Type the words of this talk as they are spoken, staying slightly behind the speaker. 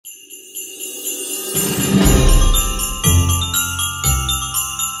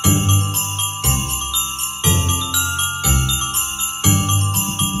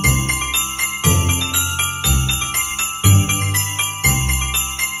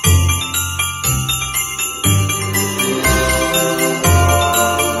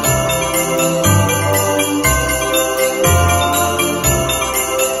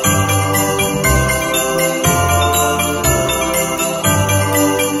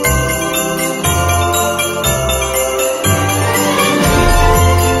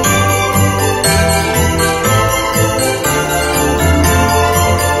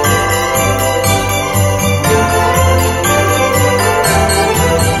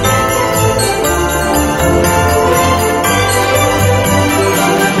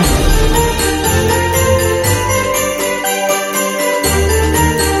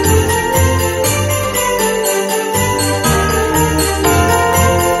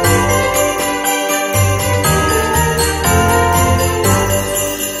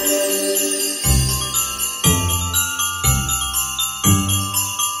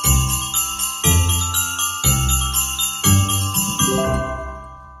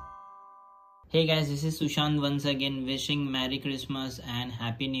Hey guys, this is Sushant once again, wishing Merry Christmas and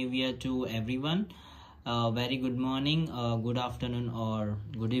Happy New Year to everyone. Very good morning, good afternoon or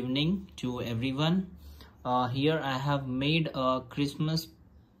good evening to everyone. Here I have made a Christmas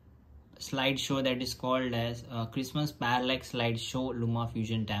slideshow that is called as Christmas Parallax slideshow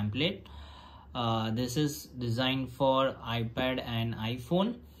LumaFusion template. This is designed for iPad and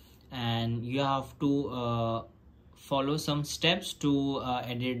iPhone, and you have to follow some steps to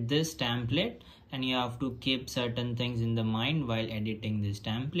edit this template, and you have to keep certain things in the mind while editing this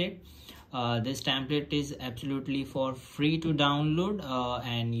template. This template is absolutely for free to download,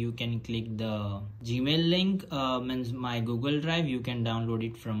 and you can click the Gmail link, means my Google Drive. You can download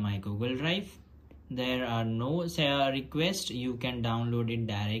it from my Google Drive. There are no requests. You can download it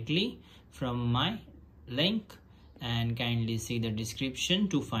directly from my link, and kindly see the description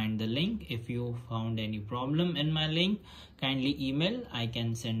to find the link. If you found any problem in my link, kindly email. I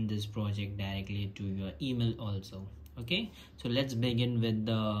can send this project directly to your email also. Okay, so let's begin with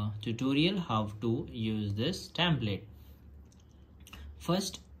the tutorial how to use this template.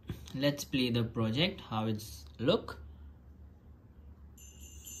 First, let's play the project, how it's look.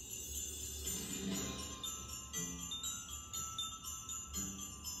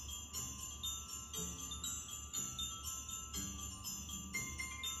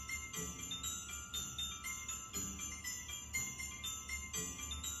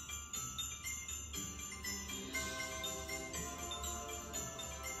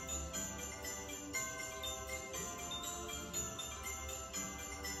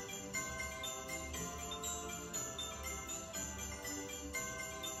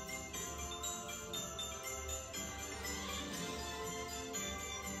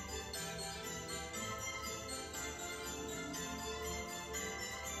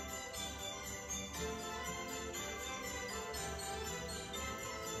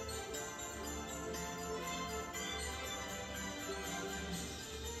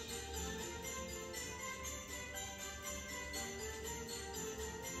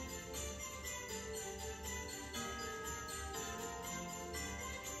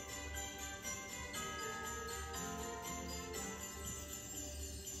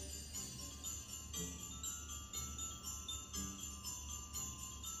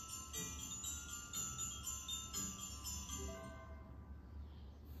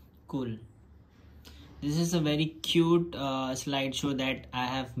 Cool. This is a very cute slideshow that I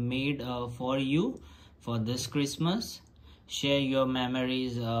have made for you for this Christmas. Share your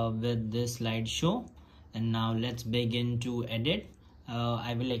memories with this slideshow. And now let's begin to edit.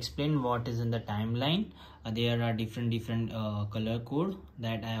 I will explain what is in the timeline. There are different color code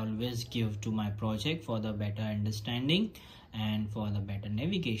that I always give to my project for the better understanding and for the better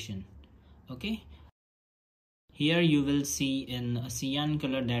navigation. Okay. Here you will see in a cyan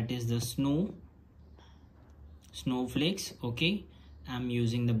color, that is the snowflakes. Okay, I'm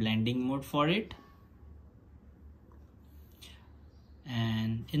using the blending mode for it.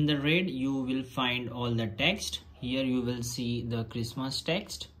 And in the red you will find all the text. Here you will see the Christmas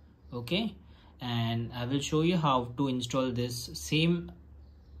text. Okay, and I will show you how to install this same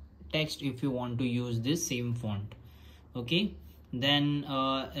text if you want to use this same font. Okay, then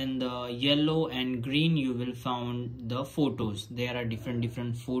in the yellow and green you will find the photos. There are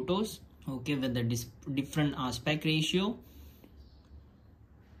different photos, okay, with the different aspect ratio.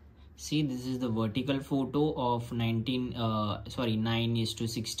 See, this is the vertical photo of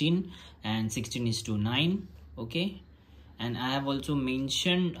 9:16 and 16:9. Okay, and I have also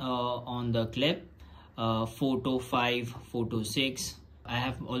mentioned on the clip photo 5, photo 6. I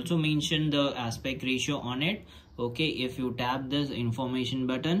have also mentioned the aspect ratio on it. Okay, if you tap this information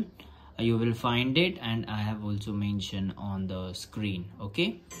button, you will find it, and I have also mentioned on the screen.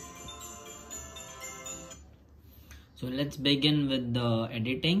 Okay, so let's begin with the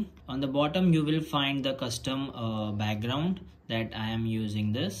editing. On the bottom you will find the custom background that I am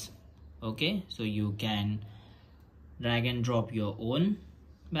using this. Okay, so you can drag and drop your own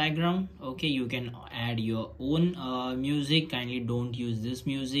background. Okay, you can add your own music. Kindly don't use this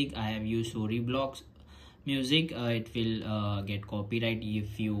music. I have used Storyblocks music. It will get copyright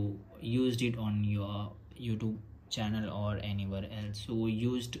if you used it on your YouTube channel or anywhere else. So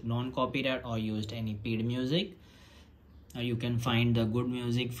used non-copyright or used any paid music, you can find the good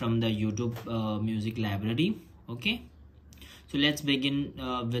music from the YouTube music library. Okay, so let's begin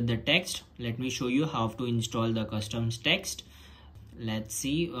with the text. Let me show you how to install the custom text. Let's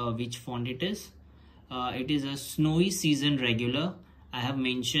see which font it is. It is a Snowy Season Regular. I have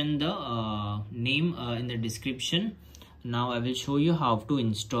mentioned the name in the description. Now I will show you how to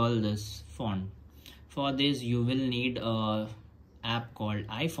install this font. For this you will need a app called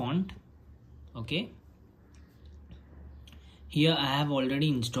iFont. Okay, here I have already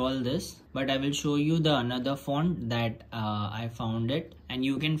installed this, but I will show you the another font that I found it, and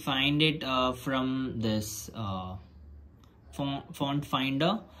you can find it from this font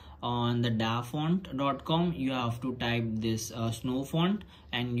finder on the dafont.com. You have to type this snow font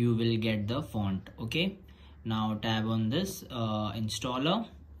and you will get the font. Okay, now tab on this installer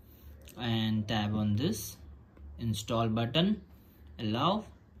and tab on this install button, allow.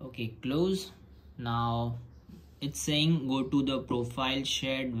 Okay, close. Now it's saying go to the profile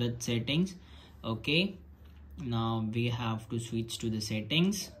shared with settings. Okay, now we have to switch to the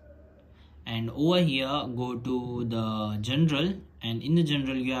settings, and over here go to the general, and in the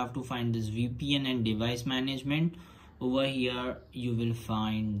general you have to find this VPN and device management. Over here you will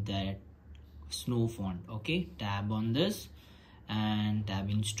find that snow font. Okay, tab on this and tab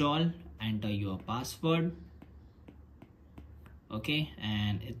install, enter your password. Okay,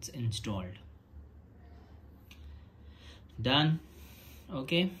 and it's installed, done.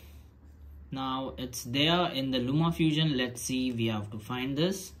 Okay, now it's there in the LumaFusion. Let's see, we have to find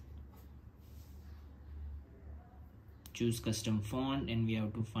this, choose custom font, and we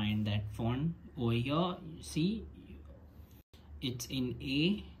have to find that font over here. You see it's in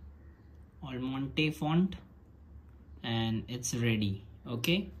A Almonte font and it's ready.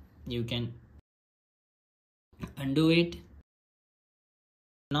 Okay, you can undo it.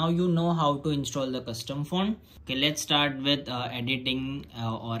 Now you know how to install the custom font. Okay, let's start with editing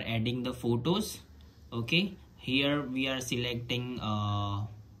or adding the photos. Okay, here we are selecting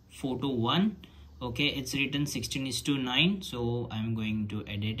photo 1. Okay, it's written 16:9, so I'm going to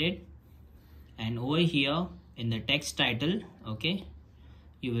edit it. And over here in the text title, okay,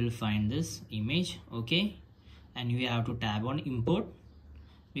 you will find this image. Okay, and we have to tab on import.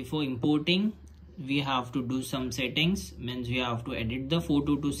 Before importing, we have to do some settings, means we have to edit the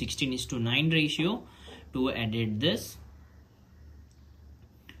photo to 16:9 ratio to edit this.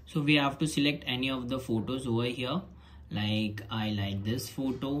 So we have to select any of the photos over here. Like I like this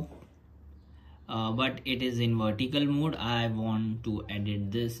photo, but it is in vertical mode. I want to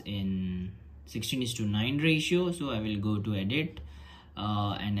edit this in 16:9 ratio, so I will go to edit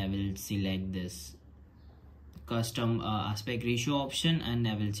and I will select this custom aspect ratio option, and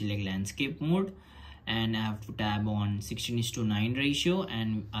I will select landscape mode, and I have to tab on 16:9 ratio,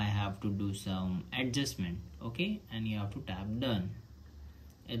 and I have to do some adjustment. Okay, and you have to tab done.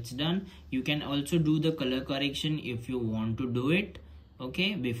 It's done. You can also do the color correction if you want to do it.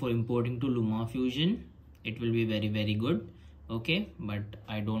 Okay, before importing to LumaFusion, it will be very good. Okay, but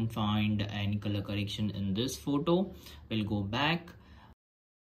I don't find any color correction in this photo. We'll go back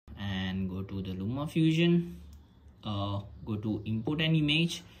and go to the LumaFusion, go to import an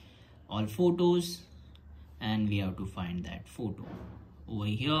image, all photos, and we have to find that photo over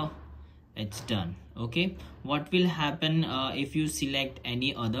here. It's done. Okay, what will happen if you select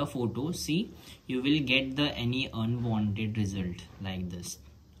any other photo? See, you will get the any unwanted result like this.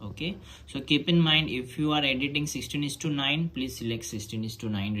 Okay, so keep in mind, if you are editing 16:9, please select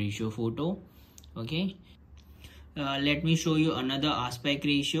 16:9 ratio photo. Okay, let me show you another aspect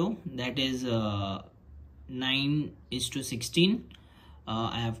ratio, that is 9:16.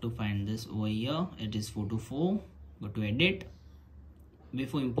 I have to find this over here. It is photo 4. Go to edit.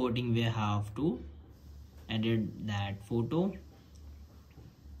 Before importing, we have to edit that photo.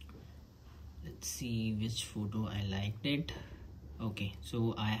 Let's see which photo I liked it. Okay,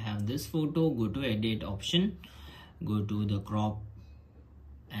 so I have this photo. Go to edit option, go to the crop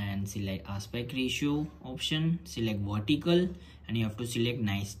and and select aspect ratio option, select vertical, and you have to select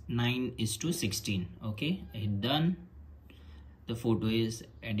 9:16. Okay, hit done. The photo is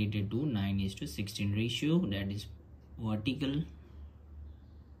edited to 9:16 ratio, that is vertical.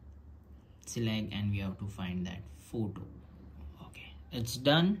 Select and we have to find that photo. Okay, it's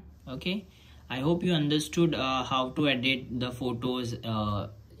done. Okay, I hope you understood how to edit the photos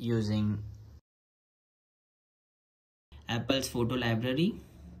using Apple's photo library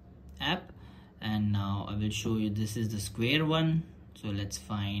app. And now I will show you, this is the square one. So let's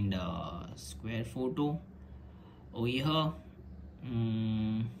find a square photo over here.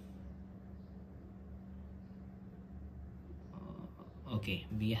 Okay,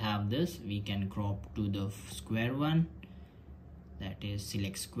 we have this. We can crop to the square one, that is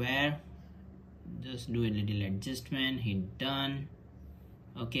select square, just do a little adjustment, hit done.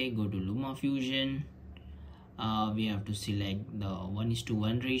 Okay, go to LumaFusion. We have to select the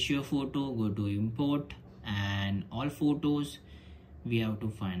 1:1 ratio photo, go to import and all photos. We have to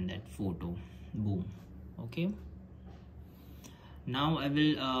find that photo. Boom. Okay, now I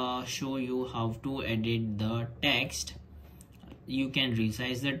will show you how to edit the text. You can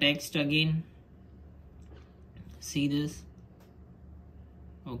resize the text again. See this?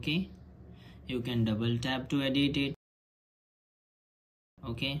 Okay, you can double tap to edit it.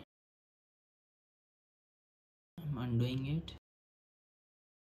 Okay, I'm undoing it.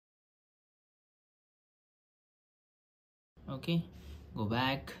 Okay, go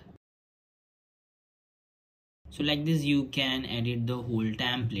back. So like this you can edit the whole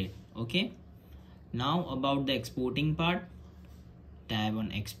template. Okay, now about the exporting part, tap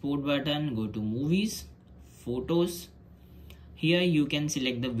on export button, go to movies, photos. Here you can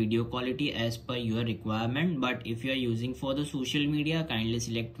select the video quality as per your requirement, but if you are using for the social media, kindly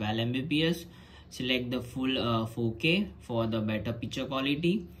select 12 Mbps. Select the full 4K for the better picture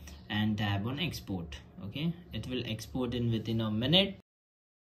quality and tap on export. Okay, it will export in within a minute.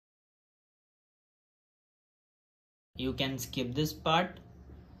 You can skip this part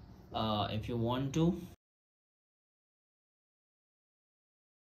if you want to.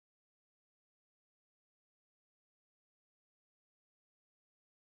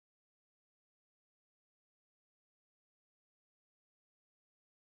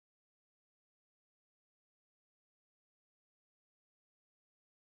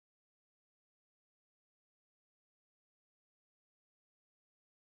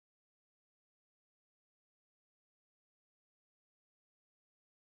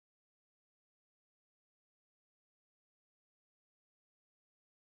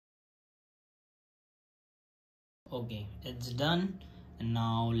 Okay, it's done. And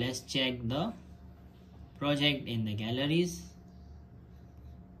now let's check the project in the galleries.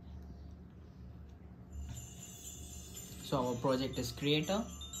 So our project is creator.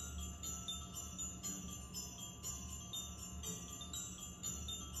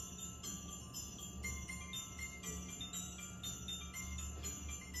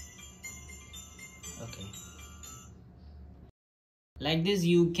 Okay, like this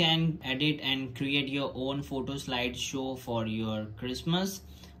you can edit and create your own photo slideshow for your Christmas.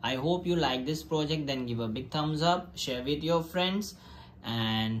 I hope you like this project. Then give a big thumbs up, share with your friends,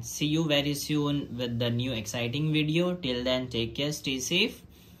 and see you very soon with the new exciting video. Till then, take care, stay safe,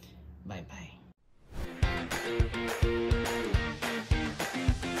 bye bye.